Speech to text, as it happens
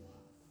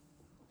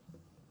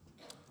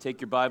Take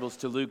your Bibles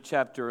to Luke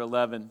chapter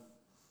 11.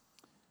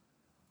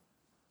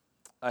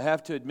 I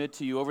have to admit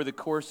to you, over the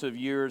course of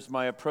years,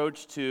 my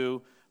approach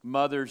to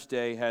Mother's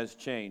Day has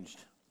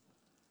changed.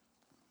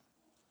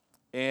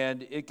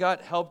 And it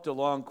got helped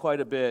along quite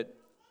a bit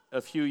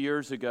a few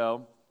years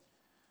ago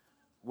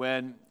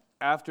when,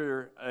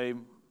 after a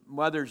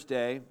Mother's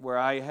Day where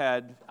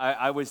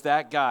I was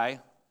that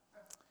guy,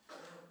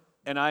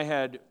 and I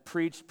had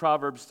preached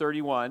Proverbs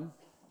 31,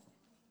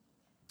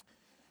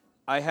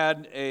 I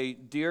had a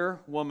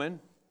dear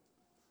woman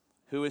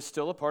who is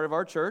still a part of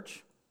our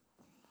church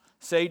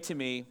say to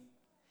me,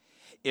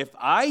 if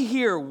I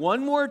hear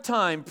one more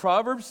time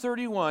Proverbs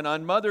 31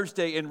 on Mother's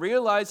Day and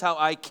realize how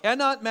I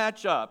cannot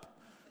match up,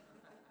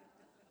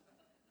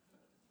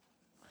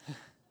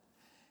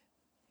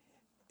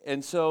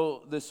 and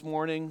so this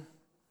morning,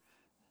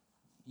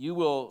 you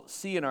will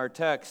see in our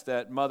text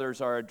that mothers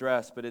are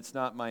addressed, but it's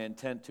not my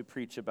intent to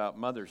preach about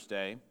Mother's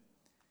Day.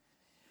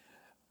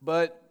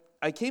 But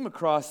I came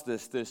across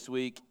this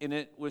week, and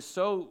it was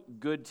so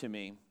good to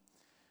me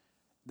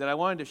that I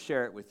wanted to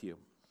share it with you.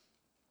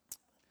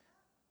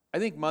 I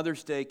think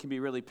Mother's Day can be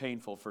really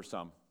painful for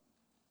some,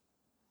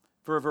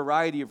 for a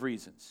variety of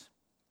reasons.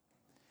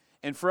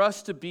 And for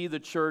us to be the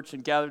church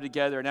and gather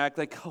together and act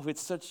like, oh,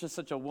 it's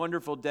such a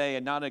wonderful day,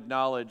 and not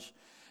acknowledge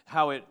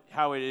how it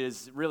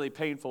is really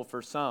painful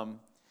for some.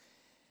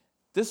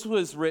 This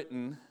was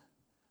written,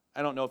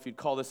 I don't know if you'd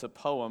call this a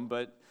poem,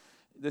 but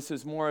this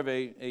is more of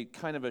a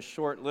kind of a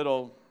short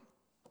little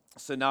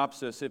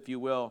synopsis, if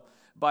you will,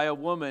 by a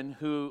woman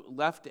who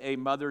left a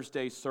Mother's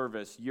Day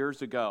service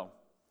years ago.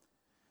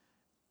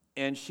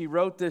 And she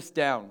wrote this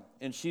down,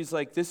 and she's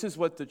like, this is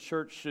what the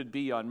church should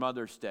be on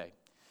Mother's Day.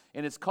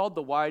 And it's called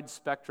The Wide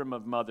Spectrum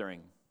of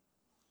Mothering.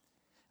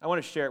 I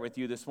want to share it with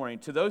you this morning.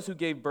 To those who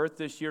gave birth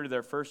this year to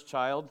their first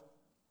child,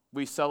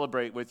 we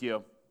celebrate with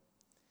you.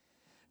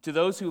 To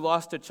those who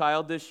lost a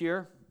child this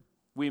year,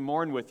 we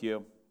mourn with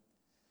you.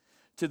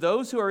 To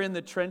those who are in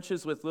the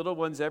trenches with little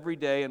ones every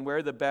day and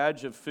wear the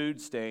badge of food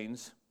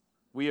stains,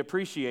 we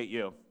appreciate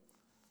you.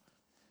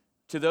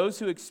 To those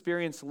who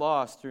experience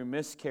loss through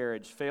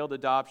miscarriage, failed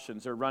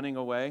adoptions, or running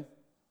away,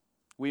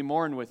 we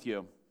mourn with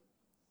you.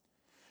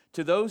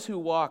 To those who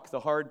walk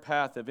the hard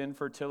path of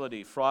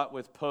infertility, fraught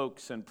with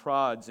pokes and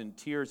prods and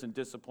tears and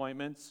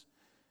disappointments,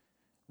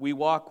 we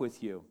walk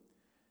with you.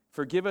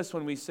 Forgive us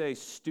when we say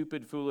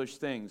stupid, foolish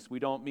things. We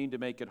don't mean to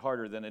make it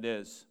harder than it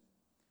is.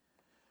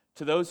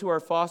 To those who are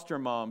foster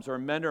moms or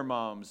mentor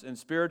moms and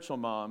spiritual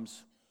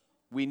moms,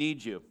 we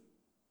need you.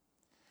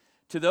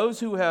 To those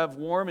who have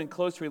warm and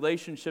close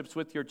relationships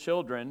with your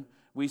children,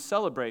 we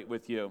celebrate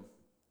with you.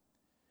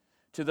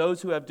 To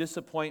those who have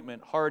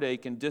disappointment,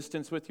 heartache, and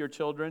distance with your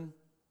children,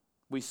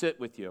 we sit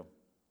with you.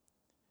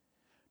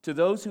 To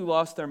those who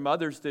lost their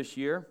mothers this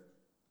year,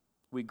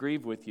 we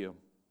grieve with you.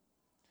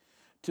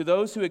 To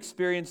those who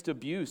experienced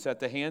abuse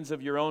at the hands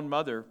of your own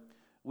mother,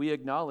 we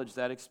acknowledge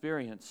that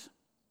experience.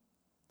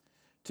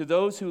 To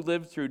those who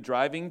lived through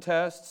driving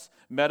tests,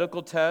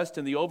 medical tests,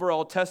 and the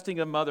overall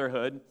testing of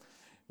motherhood,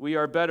 we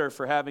are better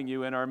for having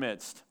you in our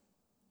midst.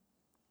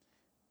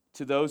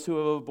 To those who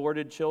have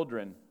aborted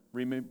children,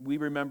 we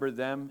remember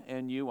them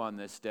and you on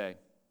this day.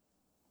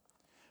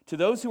 To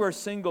those who are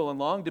single and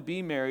long to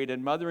be married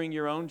and mothering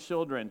your own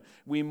children,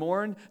 we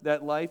mourn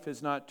that life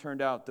has not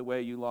turned out the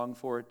way you long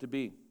for it to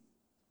be.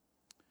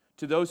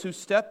 To those who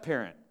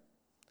step-parent,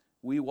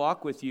 we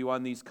walk with you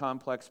on these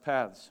complex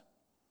paths.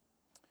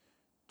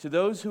 To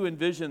those who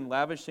envision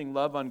lavishing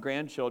love on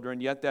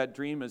grandchildren, yet that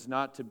dream is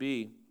not to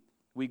be,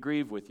 we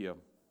grieve with you.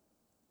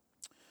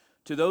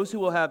 To those who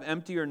will have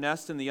emptier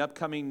nests in the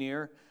upcoming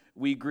year,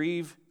 we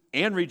grieve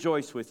and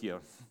rejoice with you.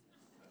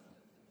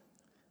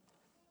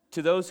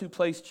 To those who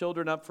place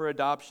children up for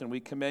adoption,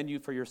 we commend you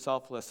for your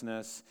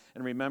selflessness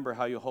and remember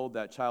how you hold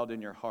that child in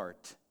your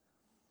heart.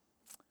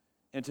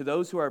 And to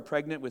those who are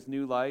pregnant with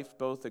new life,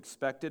 both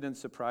expected and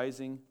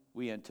surprising,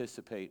 we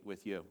anticipate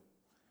with you.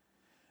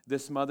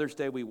 This Mother's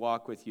Day, we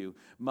walk with you.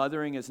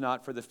 Mothering is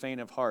not for the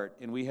faint of heart,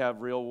 and we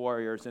have real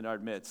warriors in our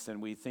midst,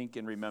 and we think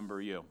and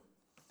remember you.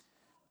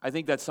 I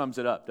think that sums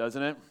it up,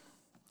 doesn't it?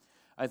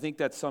 I think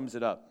that sums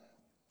it up.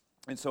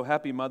 And so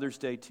happy Mother's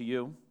Day to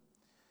you.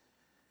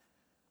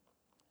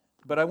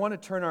 But I want to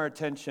turn our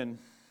attention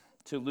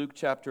to Luke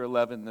chapter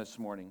 11 this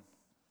morning.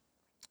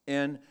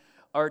 And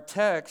our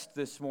text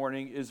this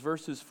morning is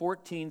verses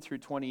 14 through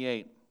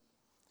 28.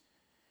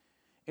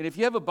 And if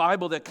you have a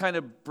Bible that kind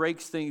of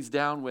breaks things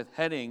down with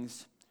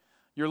headings,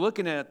 you're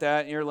looking at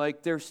that and you're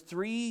like, there's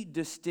three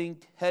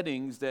distinct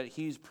headings that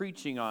he's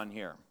preaching on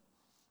here.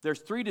 There's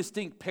three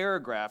distinct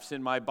paragraphs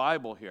in my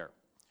Bible here.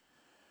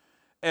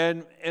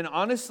 And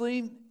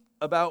honestly,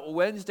 about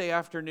Wednesday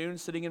afternoon,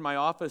 sitting in my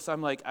office,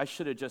 I'm like, I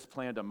should have just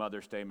planned a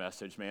Mother's Day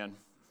message, man.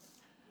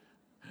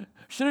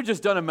 Should have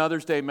just done a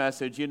Mother's Day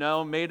message,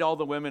 made all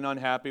the women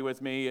unhappy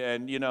with me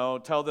and,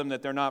 tell them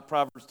that they're not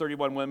Proverbs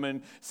 31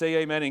 women, say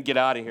amen and get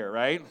out of here,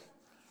 right?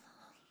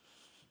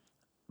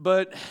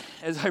 But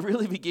as I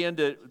really began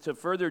to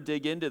further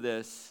dig into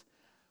this,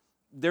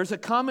 there's a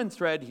common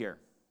thread here.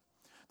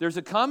 There's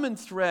a common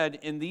thread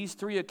in these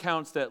three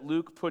accounts that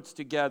Luke puts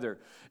together.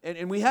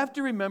 And we have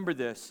to remember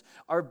this.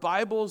 Our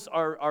Bibles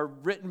are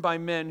written by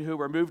men who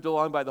were moved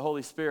along by the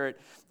Holy Spirit,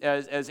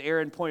 as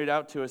Aaron pointed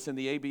out to us in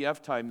the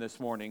ABF time this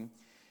morning.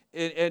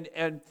 And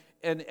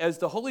as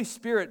the Holy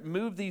Spirit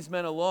moved these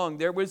men along,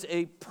 there was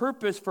a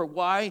purpose for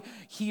why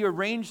he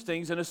arranged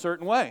things in a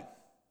certain way.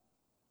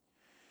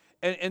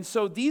 And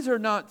so these are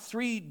not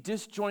three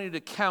disjointed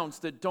accounts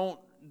that don't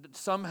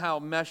somehow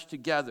mesh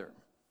together.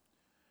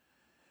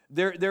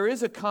 There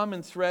is a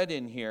common thread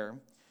in here,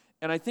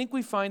 and I think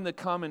we find the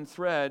common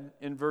thread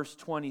in verse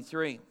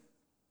 23,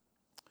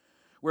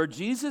 where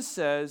Jesus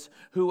says,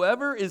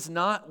 "Whoever is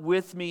not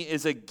with me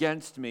is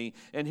against me,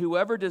 and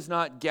whoever does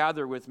not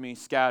gather with me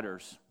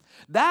scatters."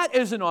 That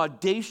is an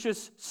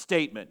audacious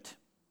statement.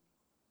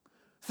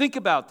 Think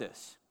about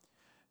this.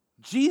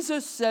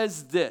 Jesus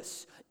says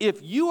this: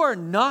 if you are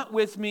not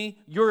with me,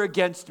 you're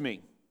against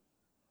me.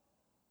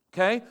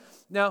 Okay?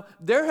 Now,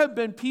 there have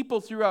been people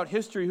throughout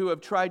history who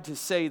have tried to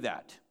say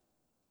that.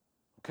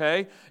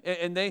 Okay?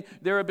 And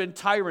there have been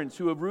tyrants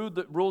who have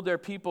ruled their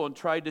people and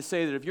tried to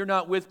say that if you're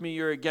not with me,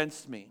 you're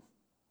against me.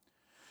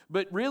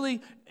 But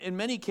really, in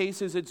many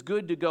cases, it's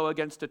good to go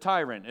against a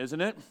tyrant, isn't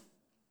it?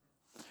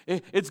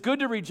 It's good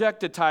to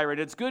reject a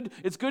tyrant. It's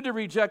good to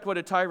reject what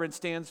a tyrant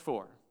stands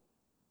for.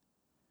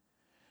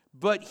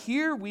 But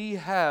here we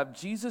have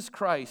Jesus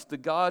Christ, the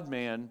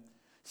God-man,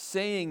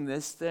 saying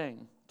this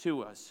thing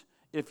to us.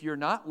 If you're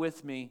not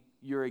with me,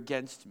 you're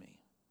against me.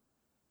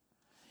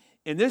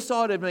 And this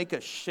ought to make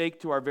us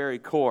shake to our very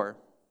core.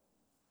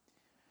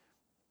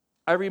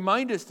 I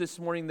remind us this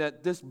morning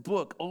that this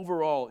book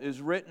overall is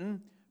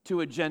written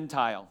to a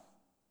Gentile.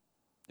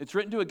 It's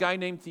written to a guy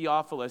named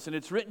Theophilus, and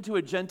it's written to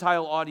a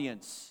Gentile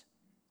audience.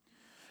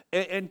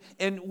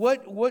 And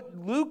what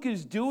Luke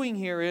is doing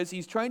here is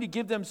he's trying to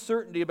give them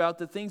certainty about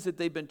the things that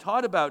they've been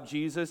taught about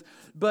Jesus,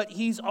 but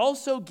he's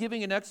also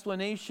giving an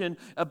explanation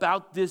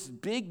about this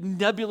big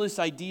nebulous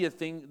idea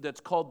thing that's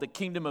called the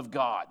kingdom of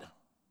God.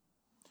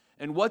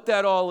 And what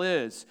that all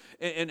is,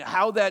 and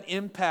how that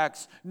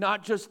impacts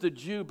not just the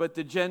Jew, but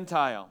the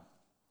Gentile.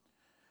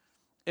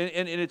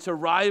 And its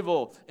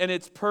arrival, and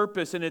its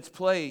purpose, and its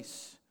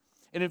place.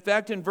 And in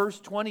fact, in verse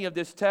 20 of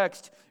this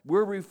text,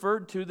 we're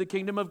referred to the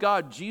kingdom of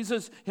God.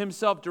 Jesus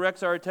himself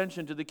directs our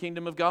attention to the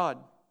kingdom of God.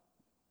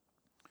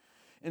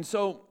 And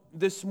so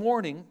this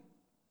morning,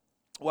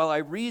 while I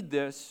read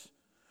this,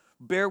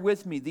 bear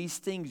with me, these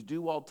things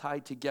do all tie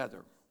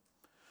together.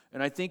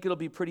 And I think it'll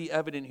be pretty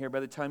evident here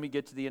by the time we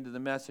get to the end of the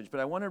message. But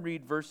I want to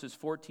read verses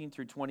 14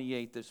 through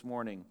 28 this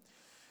morning.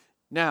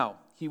 Now,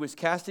 he was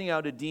casting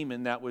out a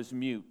demon that was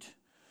mute.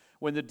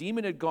 When the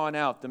demon had gone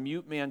out, the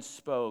mute man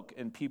spoke,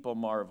 and people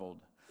marveled.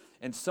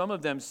 And some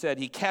of them said,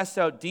 "He cast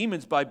out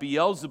demons by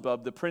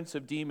Beelzebub, the prince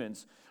of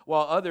demons,"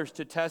 while others,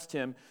 to test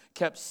him,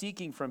 kept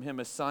seeking from him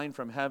a sign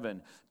from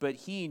heaven. But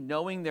he,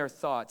 knowing their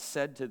thoughts,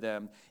 said to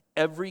them,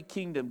 "Every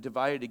kingdom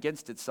divided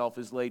against itself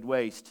is laid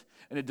waste,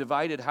 and a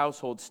divided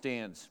household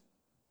falls.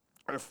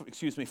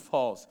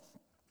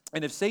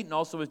 And if Satan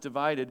also is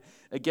divided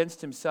against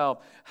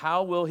himself,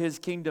 how will his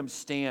kingdom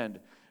stand?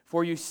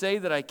 For you say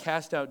that I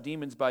cast out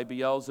demons by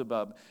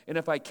Beelzebub. And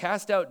if I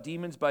cast out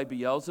demons by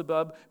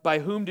Beelzebub, by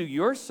whom do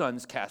your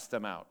sons cast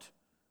them out?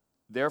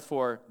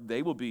 Therefore,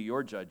 they will be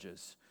your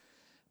judges.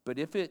 But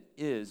if it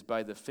is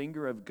by the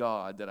finger of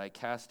God that I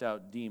cast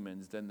out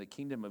demons, then the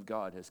kingdom of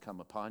God has come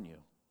upon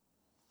you.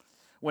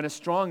 When a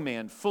strong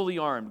man, fully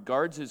armed,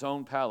 guards his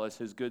own palace,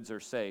 his goods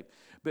are safe.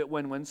 But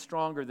when one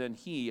stronger than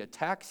he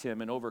attacks him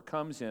and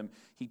overcomes him,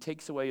 he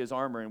takes away his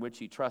armor in which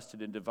he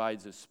trusted and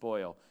divides his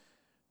spoil.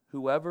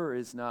 Whoever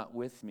is not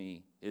with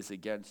me is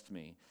against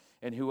me,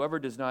 and whoever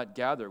does not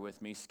gather with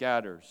me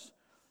scatters.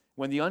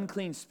 When the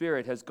unclean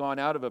spirit has gone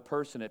out of a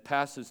person, it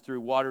passes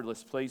through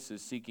waterless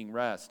places seeking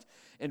rest.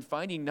 And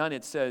finding none,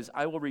 it says,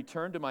 I will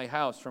return to my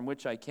house from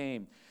which I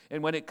came.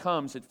 And when it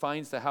comes, it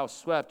finds the house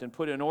swept and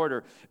put in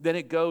order. Then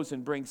it goes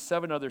and brings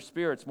 7 other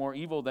spirits more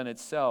evil than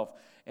itself,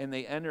 and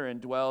they enter and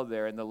dwell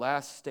there. And the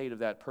last state of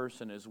that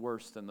person is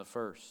worse than the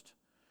first.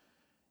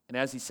 And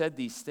as he said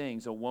these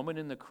things, a woman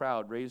in the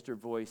crowd raised her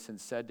voice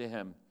and said to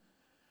him,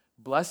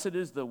 Blessed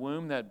is the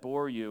womb that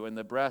bore you and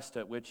the breast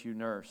at which you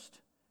nursed.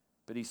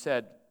 But he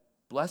said,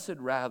 Blessed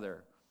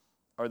rather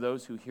are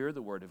those who hear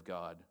the word of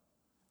God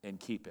and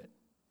keep it.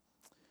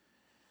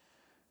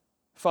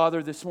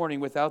 Father, this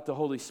morning, without the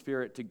Holy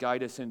Spirit to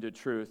guide us into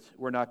truth,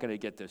 we're not going to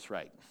get this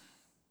right.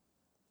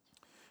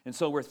 And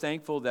so we're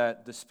thankful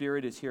that the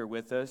Spirit is here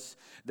with us,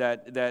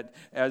 that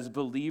as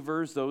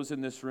believers, those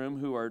in this room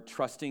who are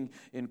trusting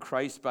in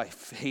Christ by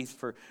faith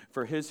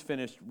for his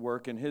finished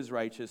work and his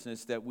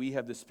righteousness, that we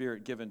have the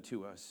Spirit given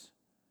to us.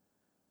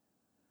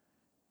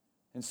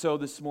 And so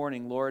this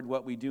morning, Lord,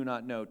 what we do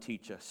not know,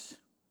 teach us.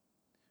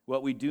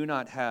 What we do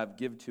not have,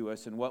 give to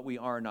us. And what we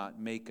are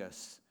not, make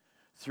us.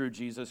 Through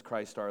Jesus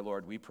Christ our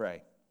Lord, we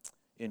pray.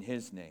 In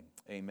his name,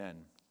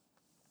 amen.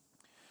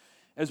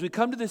 As we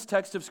come to this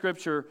text of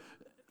Scripture,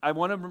 I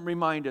want to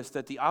remind us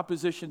that the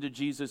opposition to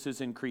Jesus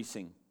is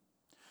increasing.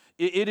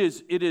 It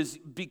is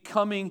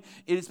becoming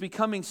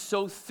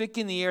so thick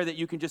in the air that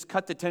you can just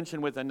cut the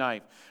tension with a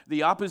knife.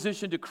 The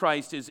opposition to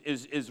Christ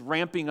is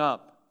ramping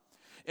up.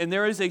 And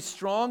there is a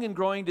strong and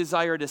growing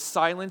desire to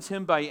silence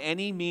him by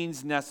any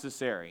means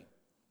necessary.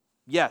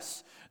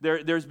 Yes,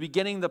 there's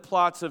beginning the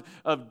plots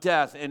of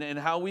death and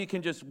how we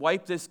can just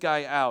wipe this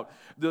guy out.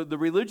 The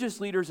religious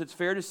leaders, it's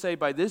fair to say,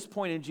 by this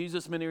point in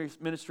Jesus'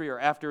 ministry are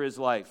after his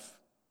life.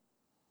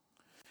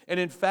 And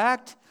in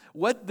fact,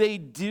 what they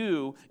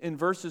do in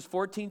verses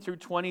 14 through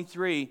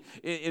 23,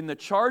 in the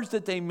charge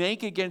that they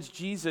make against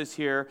Jesus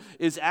here,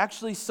 is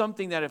actually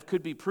something that, if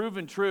could be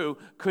proven true,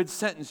 could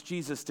sentence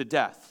Jesus to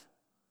death.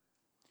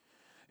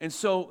 And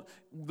so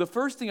the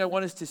first thing I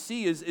want us to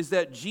see is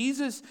that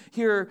Jesus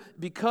here,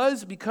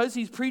 because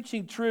he's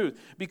preaching truth,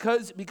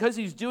 because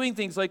he's doing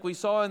things like we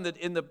saw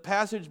in the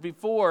passage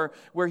before,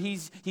 where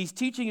he's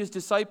teaching his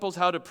disciples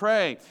how to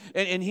pray,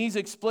 and he's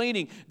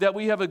explaining that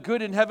we have a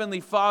good and heavenly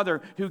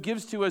Father who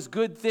gives to us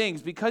good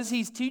things, because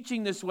he's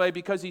teaching this way,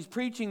 because he's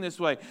preaching this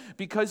way,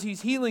 because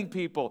he's healing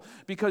people,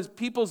 because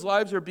people's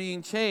lives are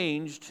being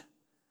changed,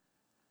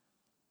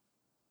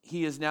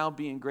 he is now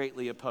being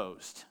greatly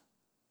opposed.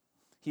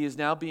 He is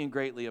now being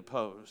greatly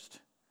opposed.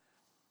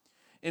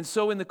 And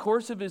so in the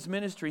course of his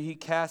ministry, he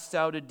casts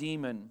out a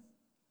demon.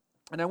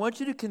 And I want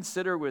you to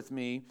consider with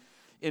me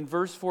in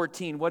verse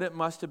 14 what it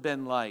must have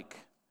been like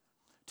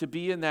to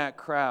be in that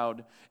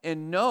crowd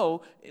and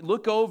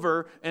look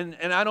over, and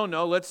I don't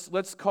know,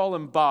 let's call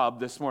him Bob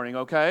this morning,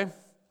 okay?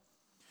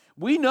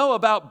 We know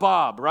about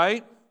Bob,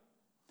 right?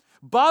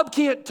 Bob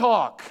can't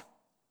talk.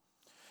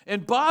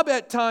 And Bob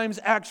at times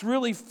acts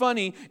really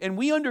funny, and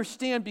we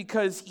understand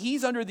because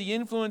he's under the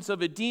influence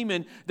of a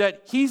demon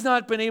that he's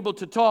not been able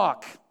to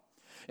talk.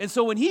 And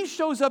so when he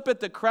shows up at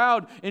the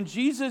crowd and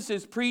Jesus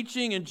is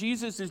preaching and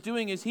Jesus is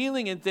doing his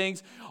healing and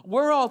things,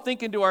 we're all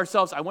thinking to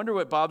ourselves, I wonder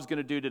what Bob's going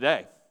to do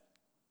today.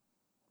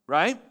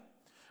 Right?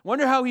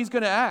 Wonder how he's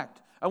going to act.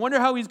 I wonder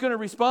how he's going to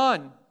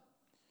respond.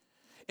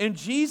 And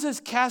Jesus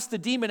casts the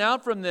demon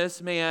out from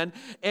this man,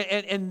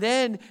 and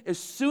then as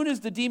soon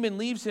as the demon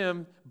leaves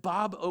him,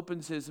 Bob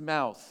opens his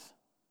mouth.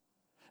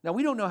 Now,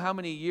 we don't know how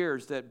many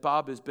years that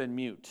Bob has been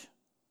mute.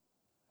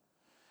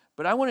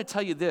 But I want to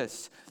tell you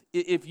this.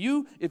 If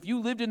you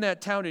lived in that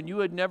town and you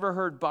had never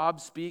heard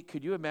Bob speak,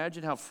 could you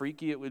imagine how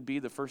freaky it would be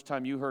the first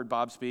time you heard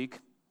Bob speak?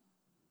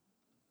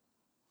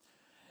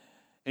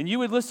 And you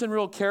would listen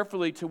real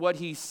carefully to what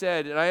he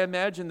said, and I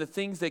imagine the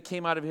things that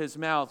came out of his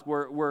mouth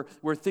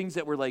were things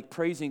that were like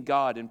praising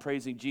God and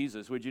praising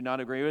Jesus. Would you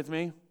not agree with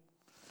me?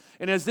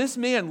 And as this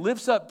man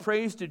lifts up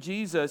praise to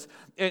Jesus,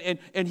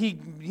 and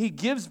he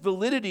gives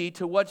validity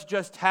to what's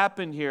just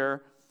happened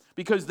here,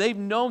 because they've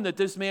known that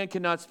this man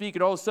cannot speak,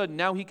 and all of a sudden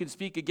now he can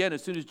speak again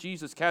as soon as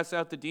Jesus casts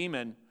out the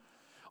demon.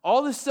 All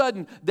of a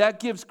sudden, that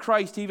gives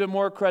Christ even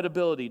more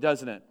credibility,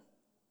 doesn't it?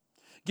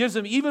 Gives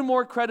him even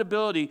more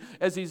credibility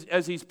as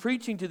he's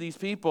preaching to these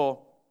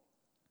people.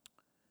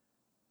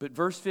 But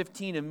verse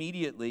 15,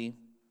 immediately,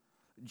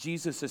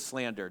 Jesus is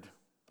slandered.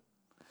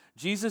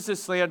 Jesus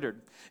is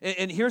slandered.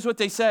 And here's what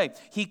they say.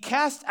 He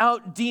cast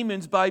out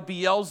demons by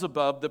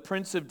Beelzebub, the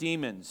prince of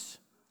demons.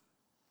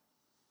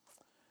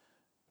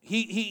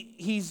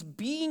 He's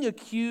being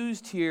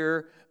accused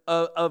here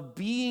of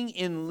being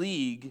in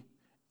league,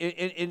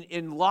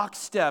 in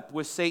lockstep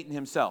with Satan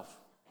himself.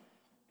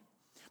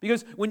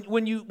 Because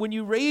when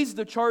you raise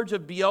the charge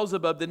of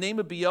Beelzebub, the name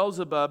of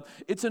Beelzebub,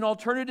 it's an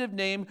alternative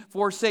name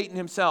for Satan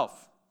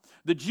himself.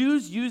 The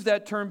Jews use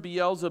that term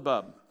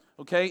Beelzebub.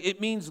 Okay, it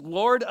means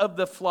Lord of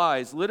the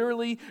Flies,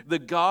 literally the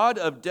god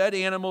of dead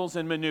animals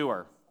and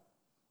manure.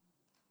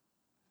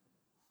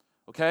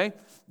 Okay,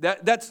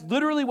 that's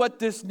literally what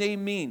this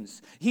name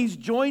means. He's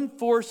joined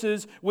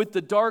forces with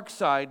the dark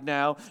side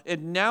now,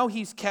 and now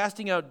he's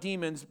casting out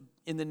demons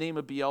in the name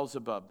of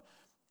Beelzebub.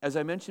 As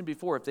I mentioned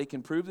before, if they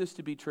can prove this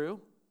to be true,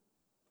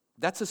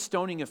 that's a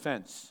stoning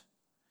offense.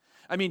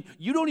 I mean,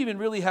 you don't even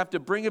really have to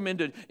bring him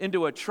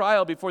into a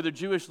trial before the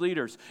Jewish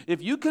leaders.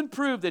 If you can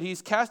prove that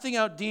he's casting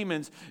out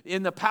demons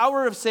in the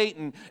power of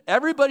Satan,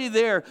 everybody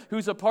there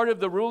who's a part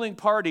of the ruling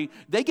party,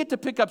 they get to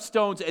pick up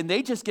stones and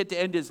they just get to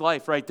end his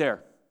life right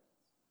there.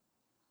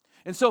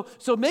 And so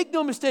make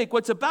no mistake,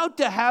 what's about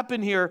to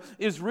happen here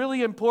is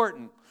really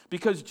important,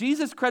 because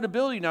Jesus'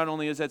 credibility not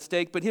only is at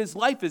stake, but his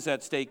life is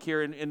at stake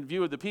here in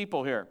view of the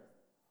people here.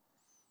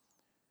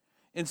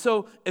 And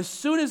so as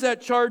soon as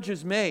that charge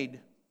is made,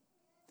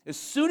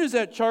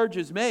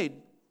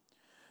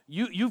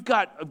 you've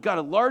got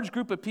a large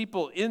group of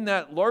people in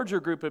that larger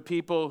group of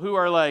people who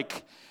are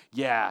like,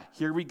 yeah,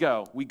 here we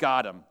go. We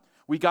got him.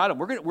 We're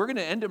going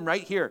to end him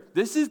right here.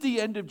 This is the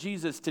end of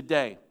Jesus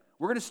today.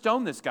 We're going to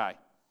stone this guy.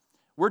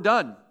 We're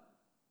done.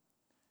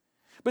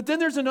 But then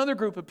there's another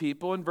group of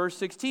people in verse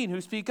 16 who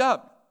speak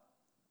up.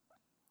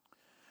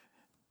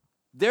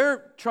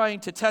 They're trying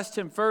to test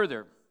him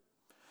further.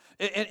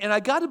 And I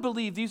got to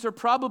believe these are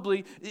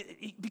probably,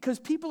 because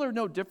people are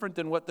no different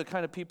than what the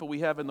kind of people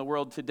we have in the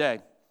world today.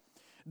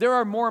 There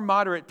are more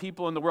moderate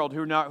people in the world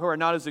who are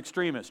not as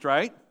extremist,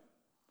 right?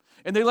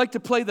 And they like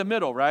to play the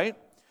middle, right?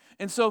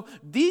 And so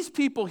these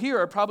people here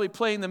are probably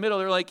playing the middle.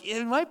 They're like,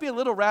 it might be a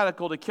little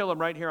radical to kill him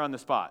right here on the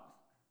spot.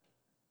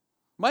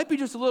 Might be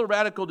just a little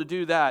radical to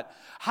do that.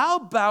 How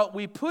about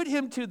we put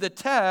him to the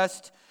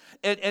test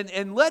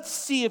and let's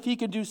see if he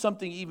can do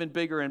something even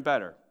bigger and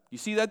better. You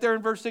see that there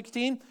in verse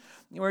 16?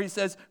 Where he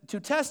says, to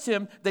test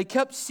him, they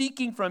kept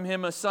seeking from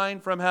him a sign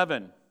from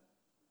heaven.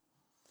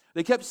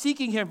 They kept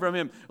seeking him from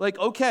him. Like,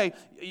 okay,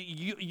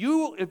 if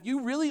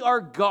you really are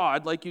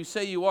God, like you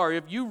say you are,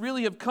 if you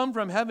really have come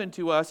from heaven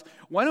to us,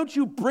 why don't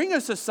you bring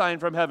us a sign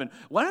from heaven?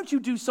 Why don't you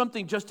do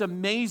something just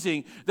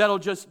amazing that'll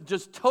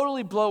just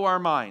totally blow our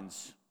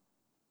minds?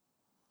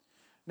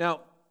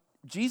 Now,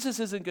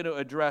 Jesus isn't going to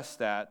address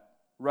that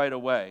right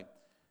away.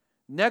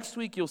 Next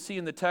week, you'll see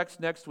in the text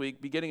next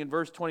week, beginning in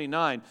verse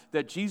 29,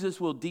 that Jesus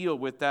will deal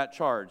with that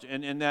charge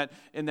and in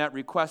that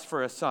request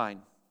for a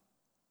sign.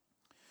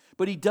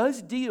 But he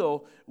does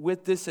deal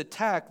with this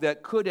attack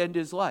that could end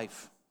his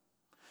life.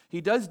 He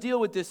does deal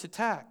with this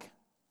attack.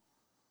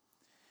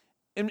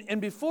 And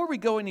before we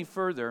go any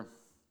further,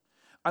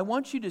 I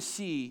want you to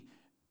see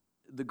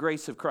the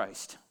grace of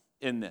Christ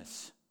in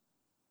this.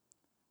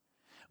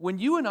 When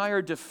you and I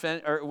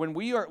are when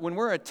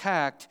we're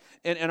attacked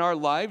and our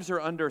lives are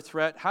under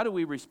threat, how do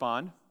we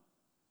respond?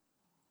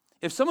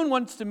 If someone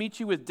wants to meet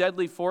you with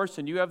deadly force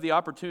and you have the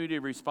opportunity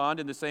to respond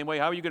in the same way,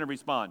 how are you going to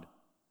respond?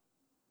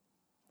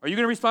 Are you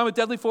going to respond with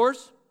deadly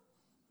force?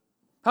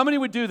 How many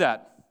would do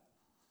that?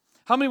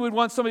 How many would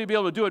want somebody to be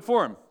able to do it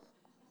for them?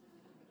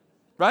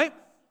 Right?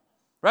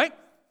 Right?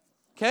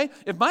 Okay?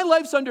 If my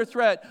life's under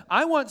threat,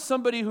 I want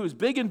somebody who's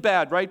big and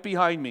bad right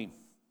behind me.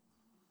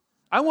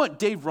 I want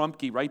Dave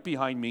Rumpke right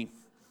behind me.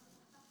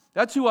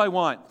 That's who I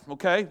want,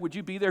 okay? Would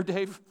you be there,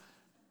 Dave?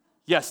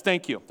 Yes,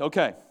 thank you.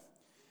 Okay.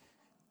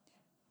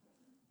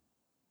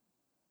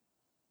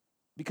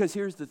 Because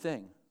here's the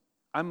thing.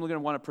 I'm going to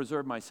want to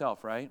preserve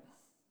myself, right?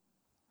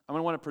 I'm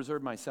going to want to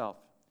preserve myself.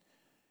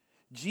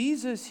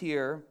 Jesus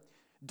here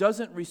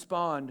doesn't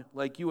respond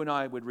like you and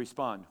I would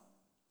respond.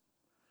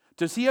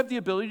 Does he have the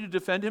ability to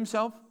defend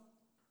himself?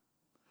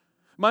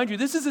 Mind you,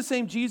 this is the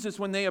same Jesus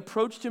when they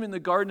approached him in the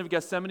Garden of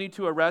Gethsemane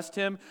to arrest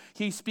him.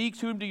 He speaks,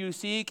 whom do you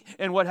seek?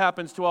 And what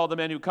happens to all the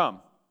men who come?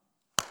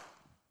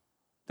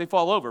 They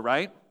fall over,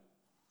 right?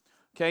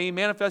 Okay, he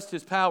manifests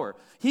his power.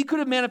 He could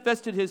have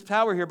manifested his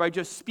power here by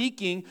just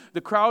speaking. The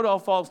crowd all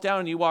falls down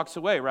and he walks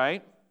away,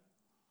 right?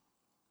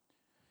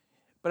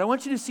 But I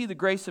want you to see the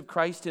grace of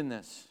Christ in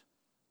this.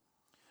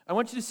 I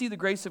want you to see the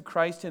grace of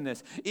Christ in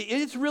this.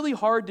 It's really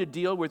hard to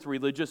deal with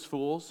religious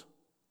fools.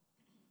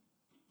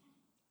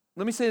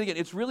 Let me say it again.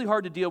 It's really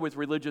hard to deal with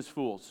religious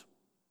fools.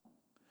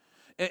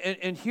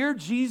 And here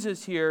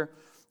Jesus here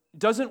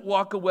doesn't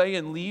walk away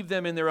and leave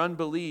them in their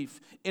unbelief.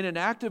 In an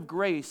act of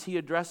grace, he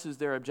addresses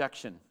their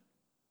objection.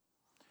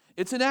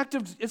 It's an act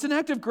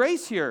of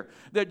grace here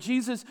that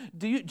Jesus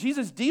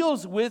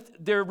deals with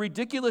their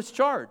ridiculous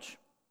charge.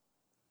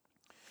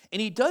 And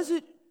he does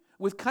it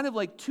with kind of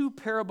like two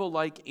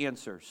parable-like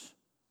answers.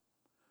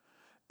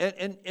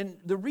 And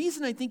the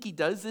reason I think he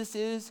does this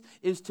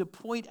is to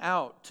point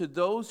out to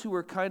those who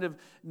are kind of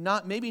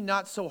maybe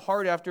not so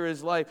hard after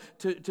his life,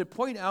 to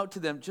point out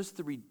to them just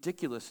the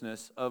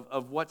ridiculousness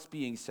of what's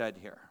being said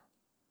here.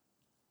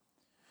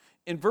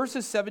 In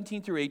verses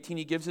 17 through 18,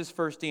 he gives his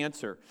first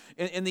answer.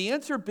 And the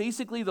answer,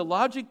 basically, the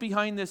logic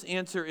behind this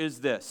answer is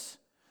this,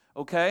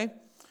 okay?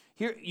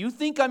 Here, you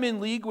think I'm in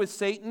league with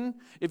Satan?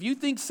 If you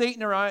think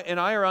Satan and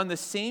I are on the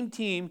same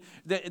team,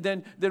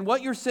 then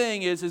what you're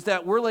saying is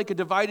that we're like a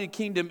divided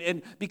kingdom.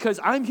 And because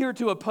I'm here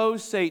to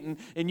oppose Satan,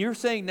 and you're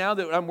saying now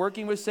that I'm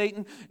working with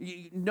Satan,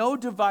 no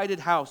divided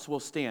house will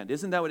stand.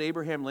 Isn't that what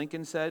Abraham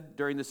Lincoln said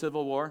during the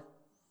Civil War?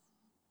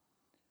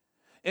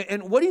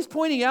 And what he's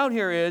pointing out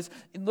here is,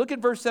 look at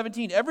verse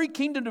 17. Every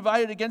kingdom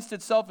divided against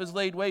itself is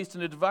laid waste,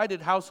 and a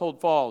divided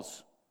household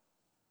falls.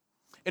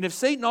 And if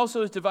Satan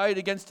also is divided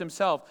against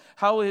himself,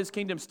 how will his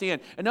kingdom stand?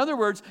 In other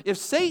words, if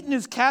Satan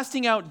is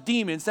casting out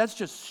demons, that's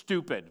just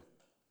stupid.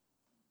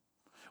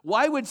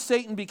 Why would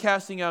Satan be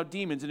casting out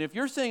demons? And if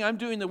you're saying I'm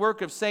doing the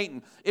work of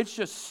Satan, it's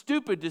just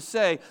stupid to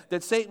say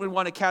that Satan would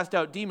want to cast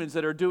out demons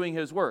that are doing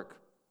his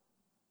work.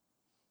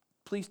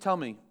 Please tell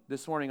me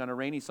this morning on a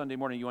rainy Sunday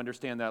morning you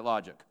understand that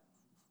logic.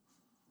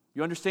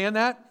 You understand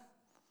that?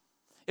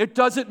 It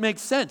doesn't make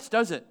sense,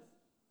 does it?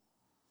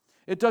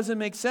 It doesn't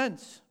make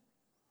sense.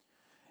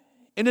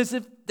 And as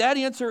if that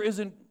answer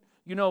isn't,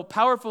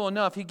 powerful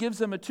enough, he gives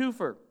them a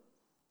twofer.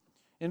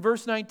 In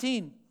verse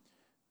 19,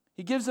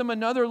 he gives them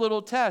another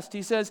little test.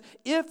 He says,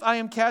 if I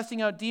am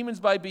casting out demons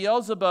by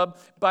Beelzebub,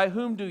 by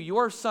whom do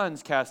your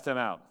sons cast them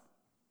out?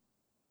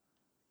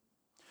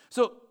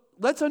 So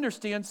let's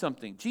understand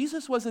something.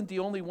 Jesus wasn't the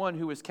only one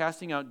who was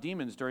casting out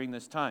demons during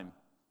this time.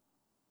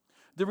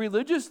 The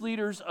religious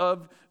leaders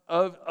of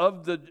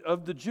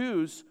the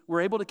Jews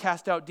were able to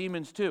cast out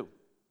demons too.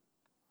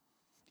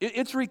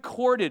 It's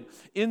recorded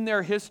in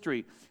their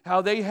history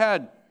how they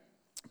had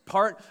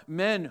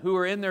men who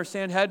were in their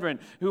Sanhedrin,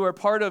 who are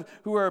part of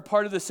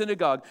the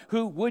synagogue,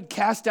 who would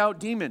cast out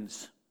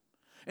demons.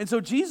 And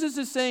so Jesus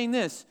is saying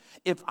this: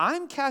 if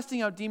I'm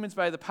casting out demons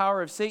by the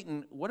power of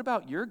Satan, what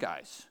about your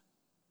guys?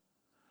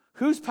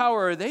 Whose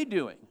power are they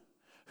doing?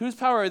 Whose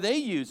power are they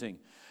using?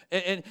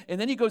 And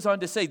then he goes on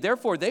to say,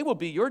 therefore, they will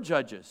be your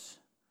judges.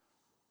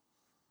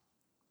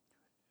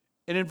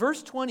 And in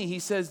verse 20, he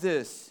says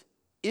this,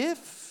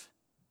 if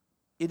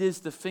it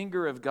is the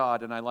finger of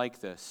God, and I like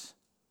this.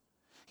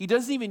 He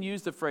doesn't even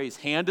use the phrase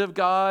hand of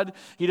God.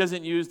 He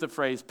doesn't use the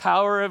phrase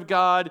power of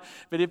God.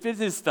 But if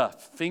it is the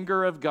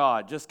finger of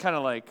God, just kind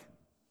of like,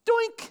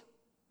 doink.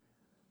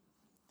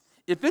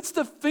 If it's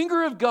the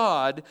finger of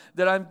God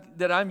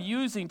that I'm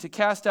using to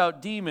cast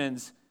out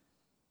demons,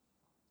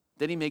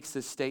 then he makes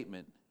this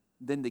statement,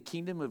 then the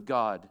kingdom of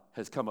God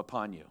has come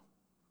upon you.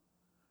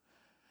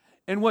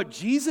 And what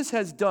Jesus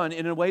has done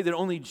in a way that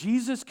only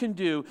Jesus can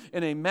do,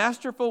 in a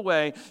masterful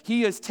way,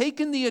 he has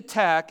taken the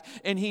attack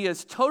and he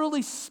has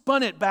totally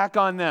spun it back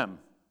on them.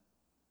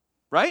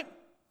 Right?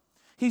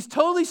 He's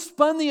totally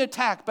spun the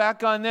attack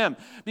back on them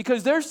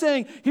because they're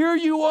saying, here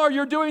you are,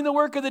 you're doing the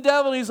work of the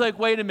devil. And he's like,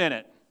 wait a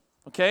minute.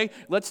 Okay,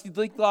 let's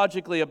think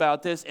logically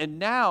about this. And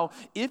now,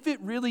 if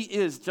it really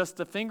is just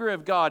the finger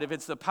of God, if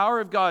it's the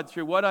power of God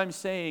through what I'm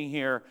saying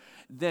here,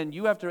 then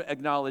you have to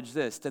acknowledge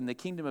this. Then the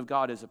kingdom of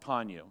God is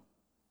upon you.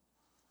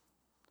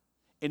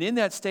 And in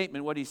that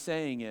statement, what he's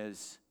saying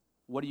is,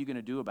 what are you going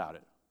to do about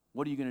it?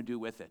 What are you going to do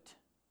with it?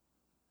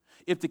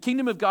 If the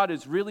kingdom of God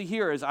is really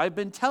here, as I've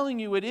been telling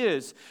you it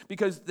is,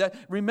 because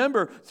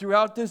remember,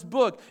 throughout this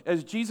book,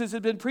 as Jesus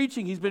has been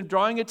preaching, he's been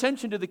drawing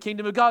attention to the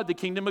kingdom of God. The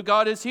kingdom of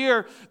God is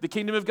here. The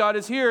kingdom of God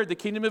is here. The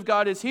kingdom of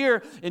God is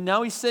here. And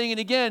now he's saying it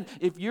again.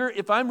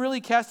 If I'm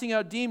really casting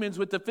out demons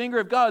with the finger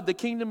of God, the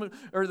kingdom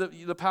or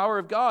the power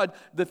of God,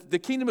 the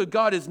kingdom of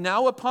God is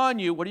now upon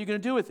you. What are you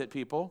going to do with it,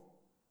 people?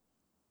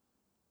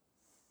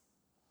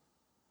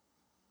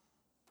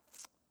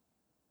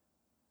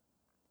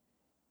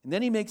 And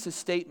then he makes a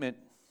statement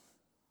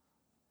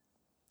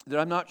that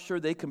I'm not sure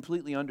they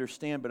completely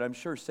understand, but I'm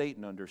sure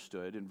Satan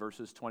understood in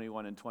verses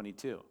 21 and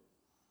 22.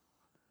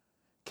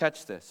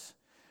 Catch this.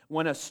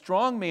 When a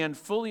strong man,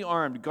 fully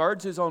armed,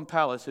 guards his own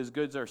palace, his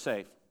goods are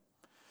safe.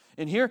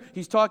 And here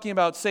he's talking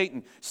about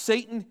Satan.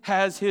 Satan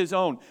has his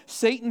own.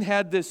 Satan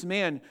had this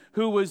man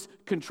who was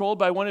controlled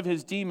by one of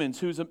his demons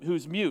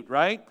who's mute,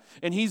 right?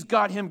 And he's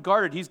got him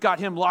guarded. He's got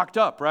him locked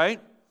up, right?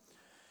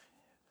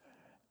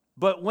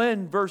 But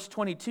when, verse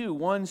 22,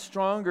 one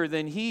stronger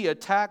than he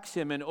attacks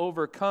him and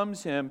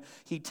overcomes him,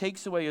 he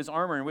takes away his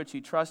armor in which he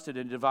trusted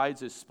and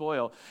divides his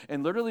spoil.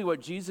 And literally what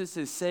Jesus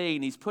is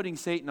saying, he's putting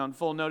Satan on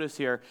full notice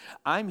here.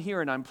 I'm here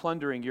and I'm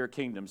plundering your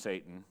kingdom,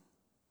 Satan,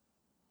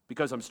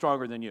 because I'm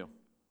stronger than you.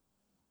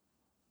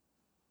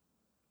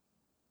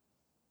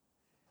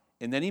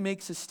 And then he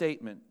makes a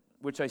statement,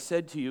 which I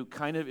said to you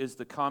kind of is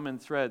the common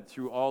thread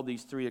through all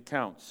these three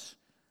accounts.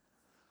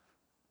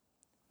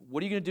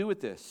 What are you going to do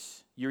with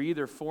this? You're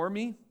either for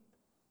me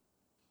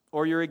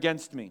or you're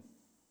against me.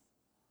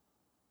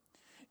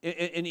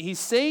 And he's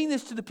saying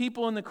this to the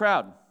people in the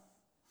crowd.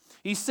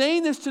 He's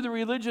saying this to the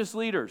religious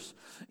leaders.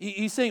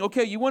 He's saying,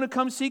 okay, you want to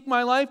come seek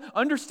my life?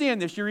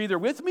 Understand this. You're either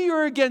with me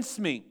or against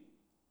me.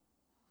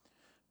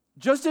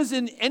 Just as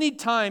in any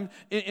time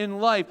in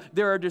life,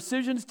 there are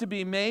decisions to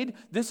be made.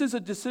 This is a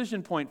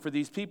decision point for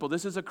these people.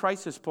 This is a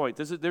crisis point.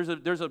 There's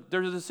a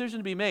decision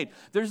to be made.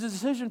 There's a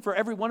decision for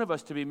every one of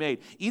us to be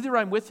made. Either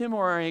I'm with him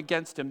or I'm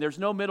against him. There's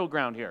no middle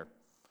ground here.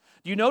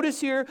 Do you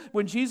notice here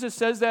when Jesus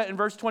says that in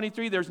verse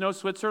 23, there's no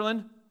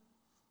Switzerland?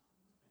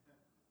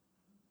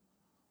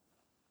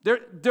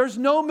 There's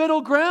no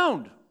middle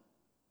ground.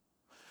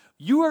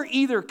 You are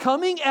either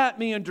coming at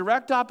me in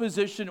direct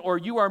opposition or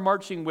you are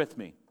marching with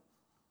me.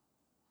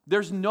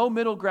 There's no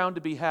middle ground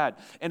to be had.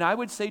 And I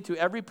would say to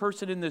every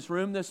person in this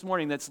room this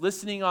morning that's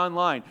listening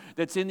online,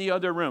 that's in the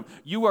other room,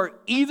 you are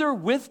either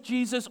with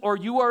Jesus or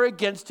you are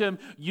against him.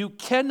 You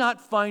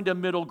cannot find a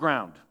middle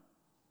ground.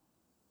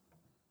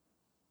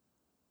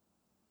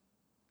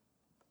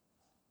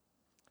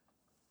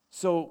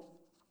 So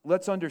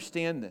let's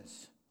understand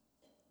this.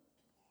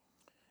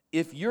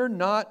 If you're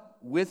not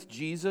with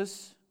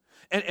Jesus,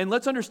 and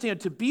let's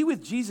understand, to be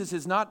with Jesus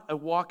is not a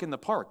walk in the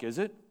park, is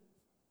it?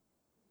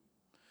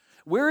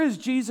 Where is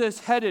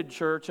Jesus headed,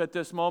 church, at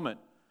this moment?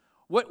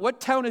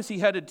 What town is he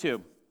headed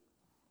to,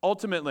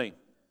 ultimately?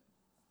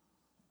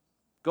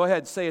 Go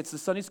ahead, say it's the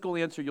Sunday school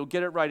answer. You'll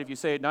get it right if you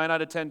say it 9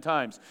 out of 10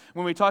 times.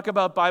 When we talk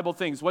about Bible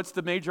things, what's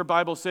the major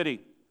Bible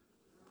city?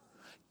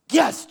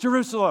 Yes,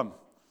 Jerusalem.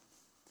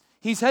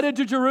 He's headed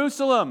to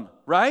Jerusalem,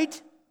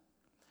 right?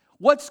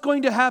 What's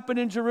going to happen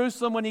in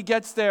Jerusalem when he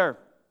gets there?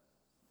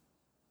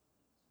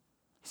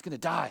 He's going to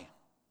die.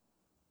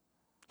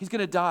 He's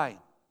going to die.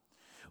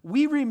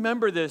 We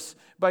remember this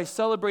by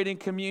celebrating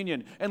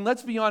communion. And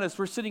let's be honest,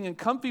 we're sitting in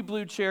comfy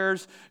blue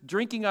chairs,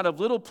 drinking out of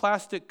little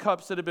plastic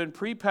cups that have been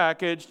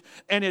prepackaged,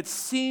 and it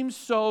seems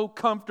so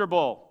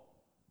comfortable.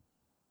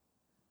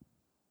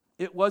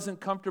 It wasn't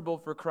comfortable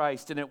for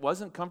Christ, and it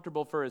wasn't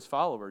comfortable for his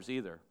followers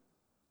either.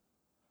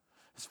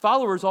 His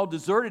followers all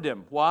deserted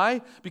him.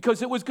 Why?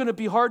 Because it was going to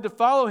be hard to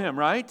follow him,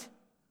 right?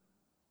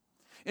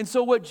 And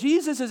so what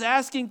Jesus is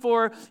asking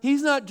for,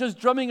 he's not just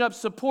drumming up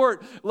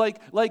support like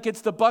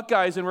it's the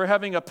Buckeyes and we're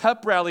having a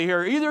pep rally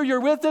here. Either you're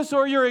with us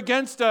or you're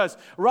against us.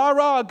 Rah,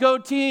 rah, go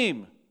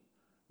team.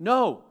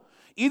 No.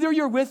 Either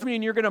you're with me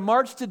and you're going to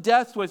march to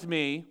death with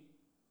me,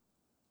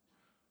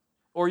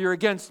 or you're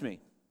against me.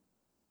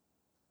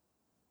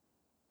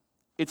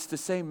 It's the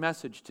same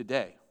message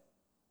today.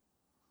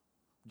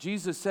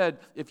 Jesus said,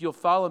 if you'll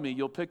follow me,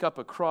 you'll pick up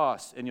a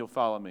cross and you'll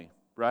follow me,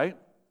 right?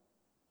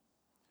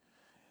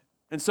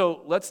 And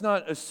so let's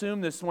not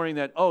assume this morning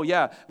that, oh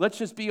yeah, let's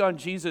just be on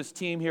Jesus'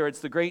 team here. It's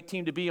the great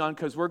team to be on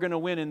because we're going to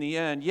win in the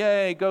end.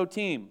 Yay, go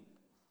team.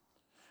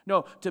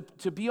 No,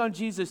 to be on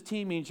Jesus'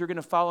 team means you're going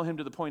to follow him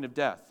to the point of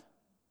death.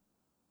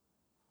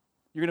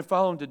 You're going to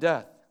follow him to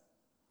death.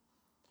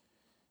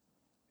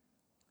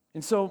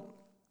 And so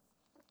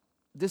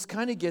this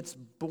kind of gets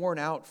borne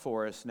out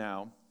for us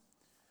now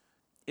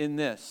in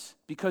this.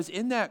 Because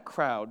in that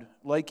crowd,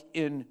 like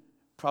in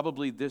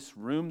probably this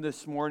room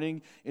this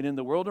morning and in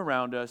the world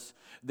around us,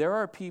 there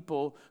are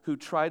people who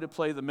try to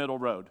play the middle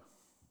road.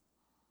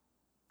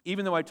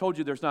 Even though I told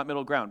you there's not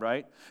middle ground,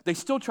 right? They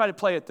still try to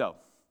play it though.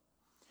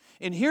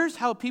 And here's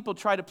how people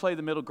try to play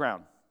the middle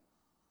ground.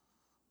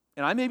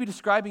 And I may be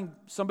describing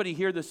somebody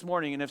here this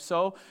morning, and if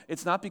so,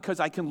 it's not because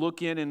I can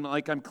look in and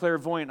like I'm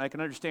clairvoyant and I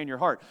can understand your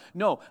heart.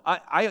 No,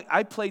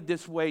 I played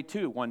this way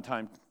too one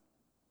time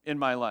in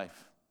my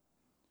life.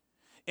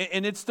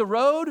 And it's the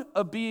road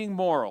of being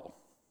moral.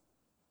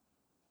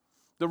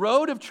 The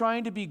road of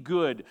trying to be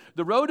good.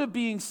 The road of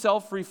being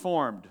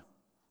self-reformed.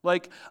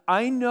 Like,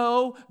 I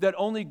know that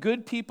only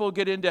good people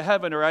get into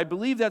heaven, or I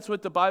believe that's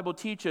what the Bible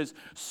teaches.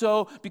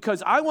 So,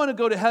 because I want to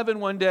go to heaven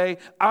one day,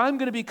 I'm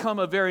going to become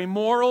a very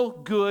moral,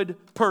 good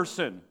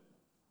person.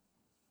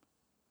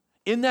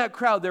 In that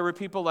crowd, there were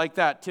people like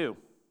that too.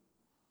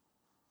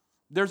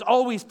 There's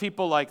always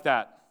people like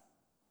that.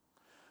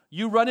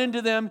 You run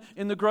into them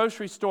in the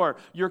grocery store.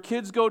 Your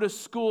kids go to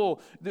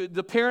school.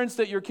 The parents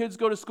that your kids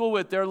go to school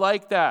with, they're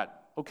like that.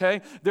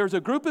 Okay? There's a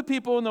group of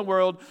people in the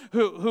world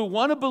who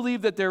want to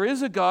believe that there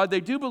is a God.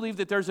 They do believe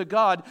that there's a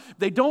God.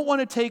 They don't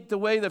want to take the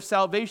way of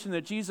salvation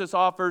that Jesus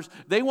offers.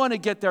 They want to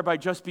get there by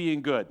just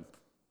being good.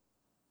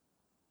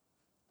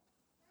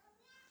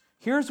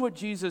 Here's what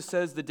Jesus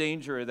says the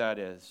danger of that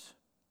is.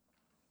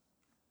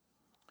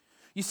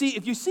 You see,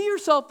 if you see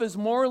yourself as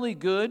morally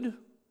good,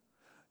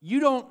 you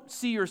don't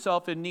see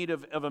yourself in need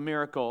of a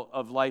miracle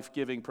of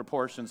life-giving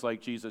proportions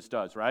like Jesus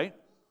does, right?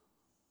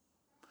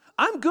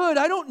 I'm good.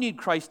 I don't need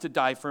Christ to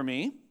die for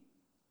me.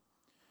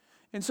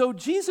 And so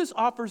Jesus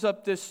offers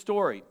up this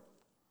story.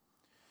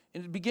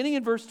 Beginning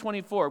in verse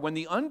 24, when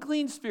the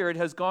unclean spirit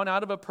has gone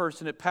out of a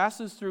person, it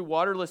passes through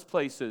waterless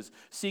places,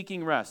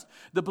 seeking rest.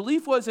 The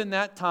belief was in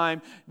that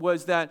time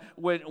was that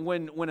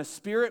when a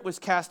spirit was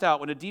cast out,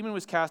 when a demon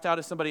was cast out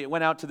of somebody, it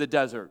went out to the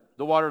desert,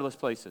 the waterless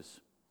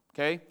places.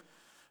 Okay,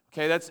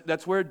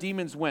 that's where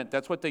demons went.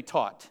 That's what they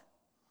taught.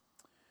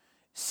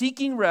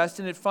 Seeking rest,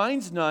 and it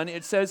finds none.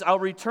 It says, I'll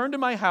return to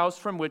my house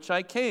from which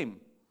I came.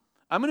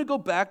 I'm going to go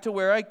back to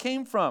where I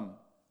came from.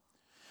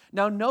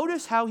 Now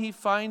notice how he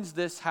finds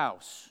this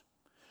house.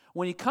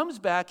 When he comes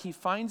back, he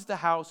finds the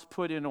house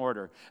put in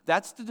order.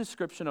 That's the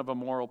description of a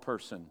moral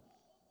person.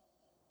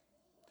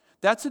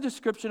 That's a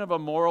description of a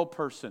moral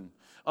person.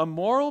 A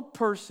moral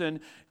person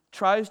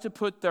tries to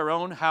put their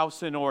own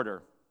house in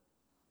order.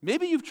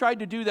 Maybe you've tried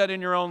to do that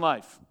in your own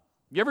life.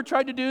 You ever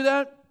tried to do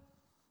that?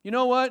 You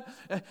know what?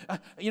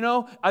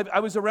 I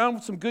was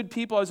around some good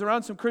people. I was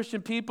around some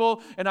Christian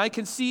people, and I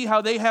can see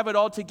how they have it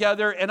all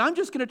together, and I'm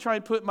just going to try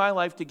and put my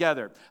life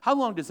together. How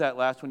long does that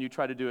last when you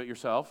try to do it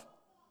yourself?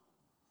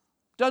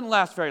 Doesn't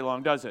last very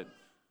long, does it?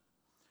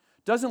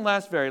 Doesn't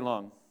last very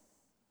long.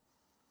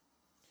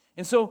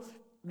 And so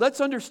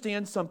let's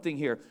understand something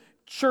here.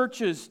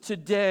 Churches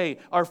today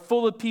are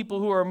full of people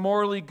who are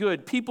morally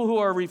good, people who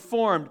are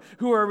reformed,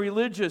 who are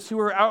religious, who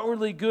are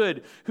outwardly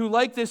good, who,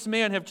 like this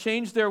man, have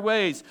changed their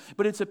ways.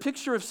 But it's a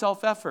picture of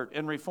self-effort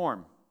and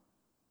reform.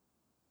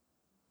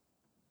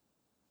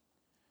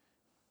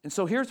 And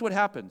so here's what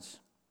happens,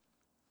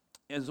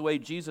 as the way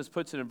Jesus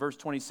puts it in verse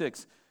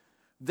 26.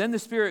 Then the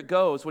Spirit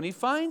goes. When he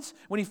finds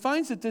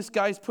that this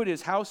guy's put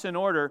his house in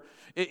order,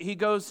 he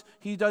does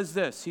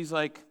this. He's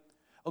like,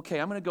 okay,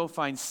 I'm going to go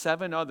find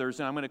 7 others,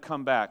 and I'm going to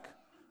come back.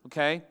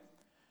 Okay?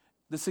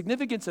 The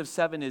significance of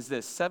 7 is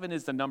this. 7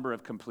 is the number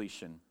of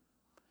completion.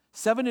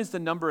 7 is the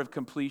number of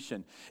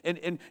completion.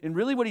 And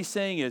really what he's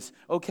saying is,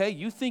 okay,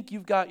 you think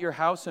you've got your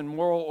house in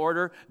moral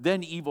order,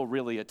 then evil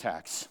really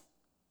attacks.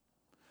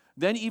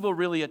 Then evil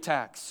really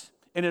attacks,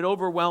 and it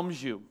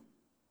overwhelms you.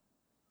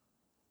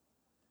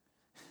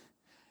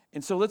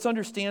 And so let's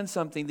understand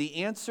something. The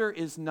answer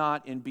is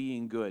not in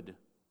being good.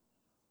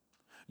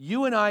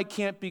 You and I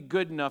can't be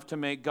good enough to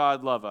make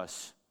God love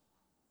us.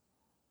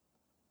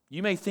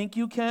 You may think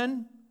you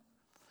can,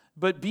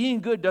 but being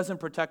good doesn't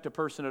protect a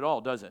person at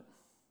all, does it?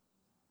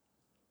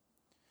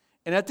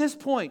 And at this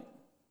point,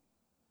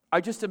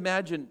 I just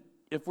imagine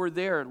if we're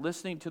there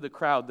listening to the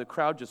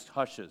crowd just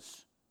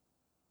hushes.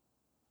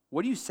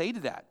 What do you say to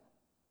that?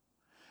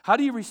 How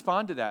do you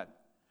respond to that?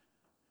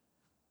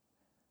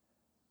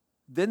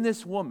 Then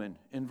this woman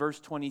in verse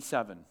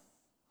 27,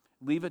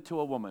 leave it to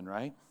a woman,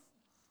 right?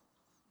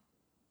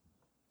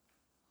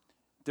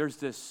 There's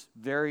this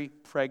very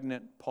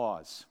pregnant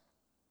pause,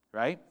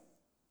 right?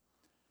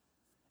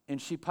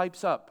 And she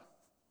pipes up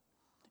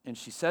and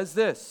she says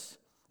this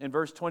in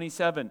verse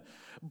 27,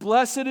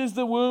 "Blessed is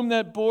the womb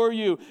that bore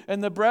you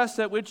and the breast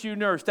at which you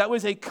nursed." That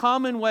was a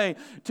common way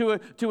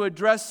to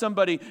address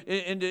somebody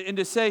and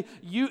to say,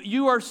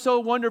 you are so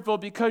wonderful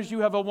because you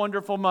have a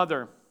wonderful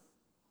mother.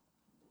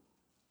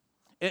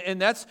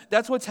 And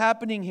that's what's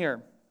happening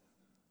here.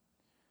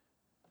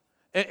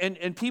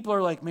 And people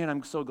are like, man,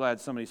 I'm so glad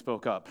somebody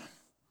spoke up.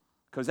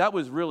 Because that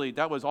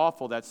was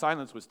awful. That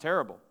silence was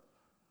terrible.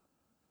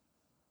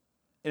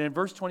 And in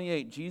verse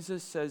 28,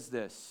 Jesus says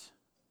this,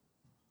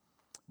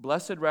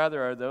 "Blessed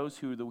rather are those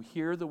who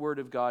hear the word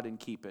of God and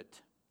keep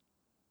it."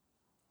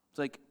 It's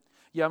like,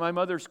 yeah, my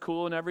mother's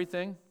cool and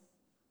everything,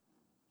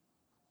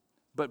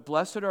 but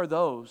blessed are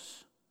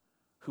those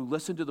who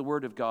listen to the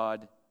word of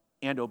God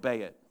and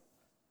obey it.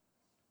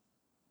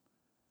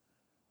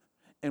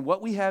 And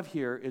what we have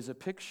here is a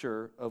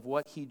picture of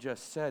what he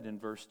just said in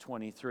verse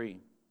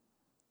 23.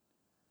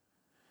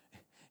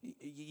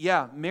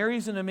 Yeah,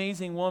 Mary's an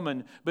amazing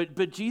woman,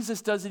 but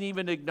Jesus doesn't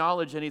even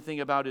acknowledge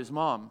anything about his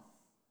mom.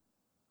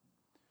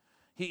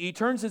 He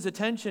turns his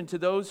attention to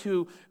those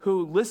who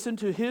listen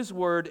to his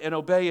word and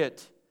obey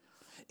it.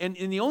 And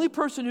the only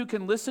person who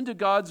can listen to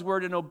God's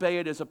word and obey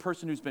it is a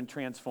person who's been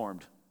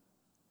transformed.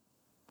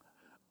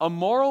 A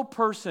moral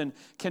person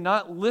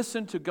cannot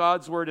listen to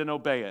God's word and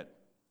obey it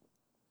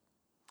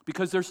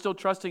because they're still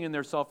trusting in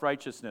their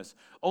self-righteousness.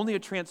 Only a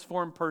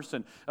transformed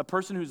person, a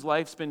person whose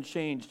life's been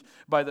changed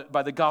by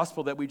the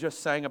gospel that we just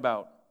sang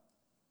about.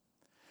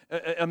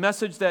 A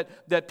message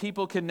that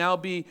people can now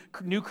be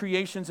new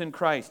creations in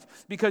Christ.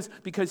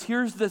 Because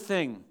here's the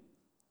thing.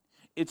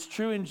 It's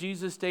true in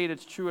Jesus' day and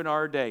it's true in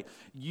our day.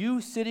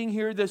 You sitting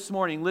here this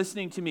morning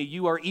listening to me,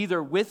 you are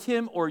either with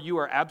him or you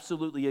are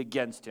absolutely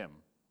against him.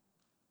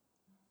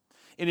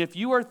 And if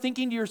you are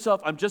thinking to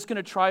yourself, I'm just going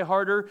to try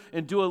harder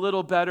and do a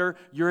little better,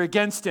 you're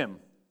against him.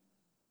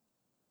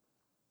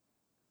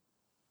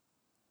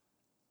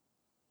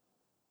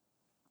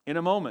 In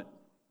a moment,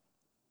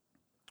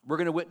 we're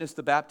going to witness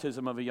the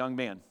baptism of a young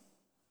man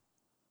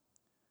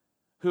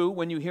who,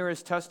 when you hear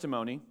his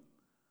testimony,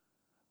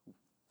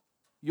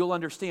 you'll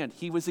understand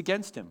he was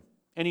against him,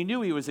 and he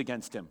knew he was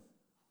against him.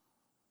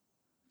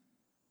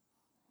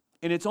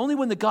 And it's only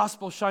when the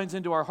gospel shines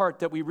into our heart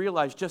that we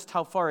realize just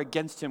how far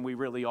against him we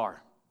really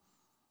are.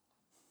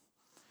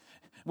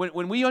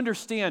 When we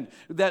understand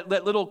that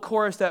little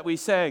chorus that we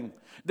sang,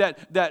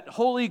 that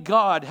holy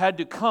God had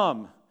to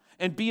come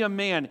and be a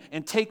man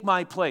and take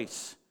my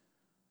place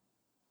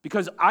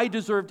because I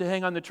deserve to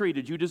hang on the tree.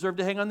 Did you deserve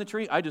to hang on the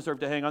tree? I deserve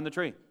to hang on the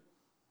tree.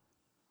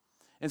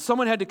 And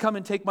someone had to come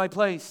and take my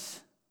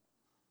place.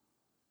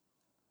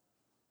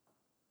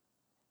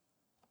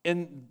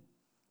 And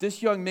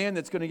this young man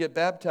that's going to get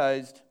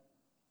baptized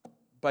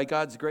by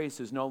God's grace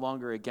is no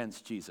longer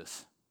against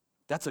Jesus.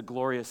 That's a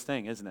glorious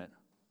thing, isn't it?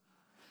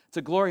 It's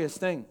a glorious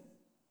thing.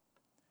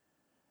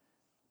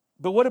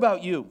 But what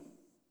about you?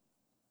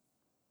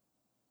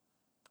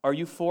 Are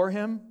you for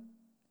him?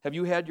 Have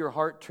you had your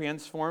heart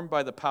transformed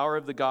by the power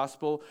of the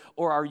gospel?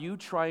 Or are you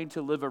trying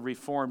to live a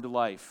reformed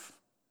life?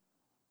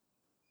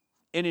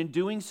 And in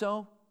doing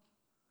so,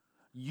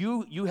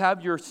 you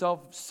have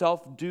yourself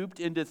self-duped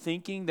into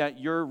thinking that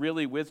you're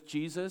really with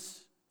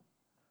Jesus.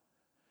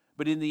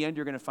 But in the end,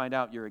 you're going to find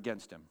out you're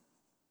against him.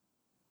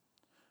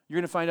 You're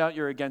going to find out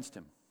you're against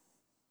him.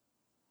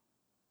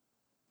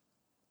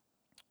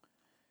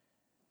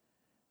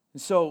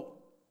 And so,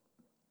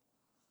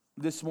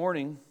 this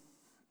morning,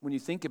 when you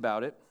think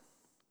about it,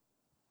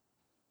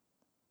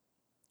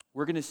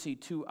 we're going to see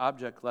two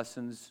object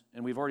lessons,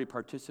 and we've already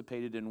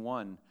participated in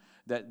one,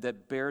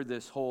 that bear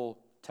this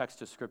whole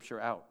text of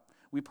Scripture out.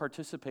 We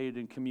participated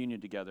in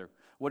communion together.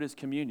 What is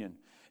communion?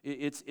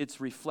 It's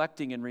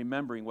reflecting and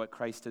remembering what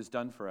Christ has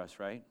done for us,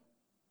 right?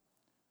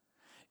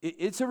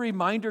 It's a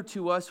reminder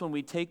to us when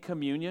we take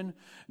communion,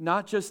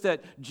 not just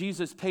that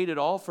Jesus paid it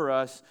all for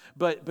us,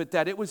 but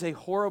that it was a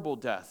horrible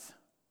death.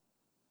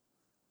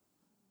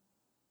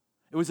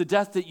 It was a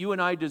death that you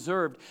and I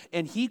deserved,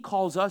 and he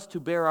calls us to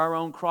bear our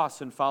own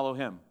cross and follow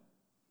him.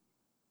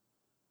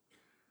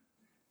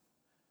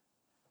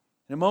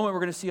 In a moment, we're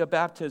going to see a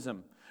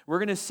baptism. We're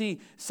going to see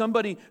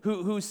somebody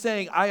who's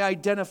saying, I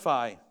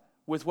identify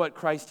with what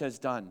Christ has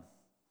done.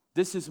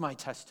 This is my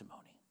testimony.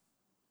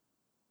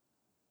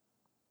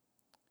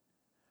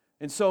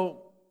 And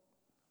so,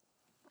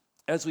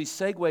 as we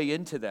segue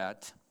into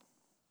that,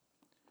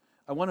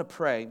 I want to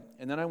pray,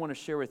 and then I want to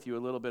share with you a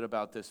little bit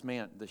about this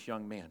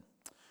young man.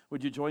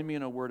 Would you join me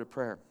in a word of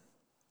prayer?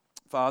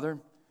 Father,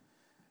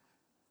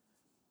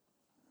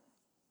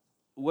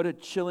 what a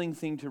chilling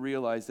thing to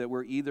realize that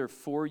we're either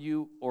for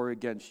you or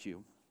against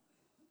you.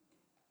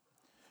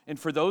 And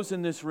for those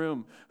in this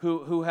room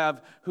who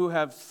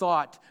have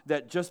thought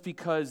that just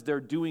because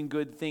they're doing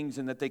good things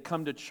and that they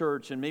come to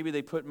church and maybe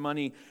they put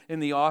money in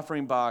the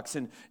offering box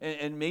and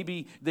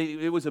maybe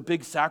it was a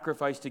big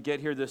sacrifice to get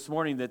here this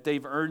morning, that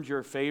they've earned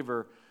your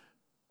favor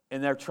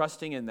and they're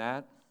trusting in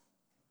that,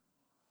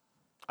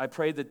 I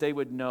pray that they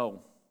would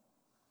know,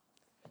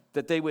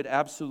 that they would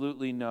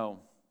absolutely know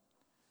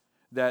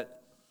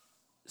that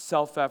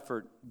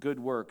self-effort, good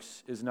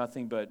works, is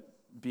nothing but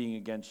being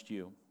against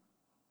you.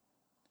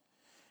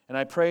 And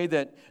I pray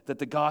that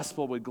the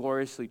gospel would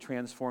gloriously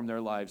transform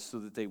their lives so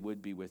that they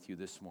would be with you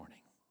this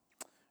morning.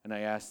 And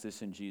I ask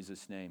this in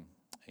Jesus' name.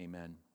 Amen.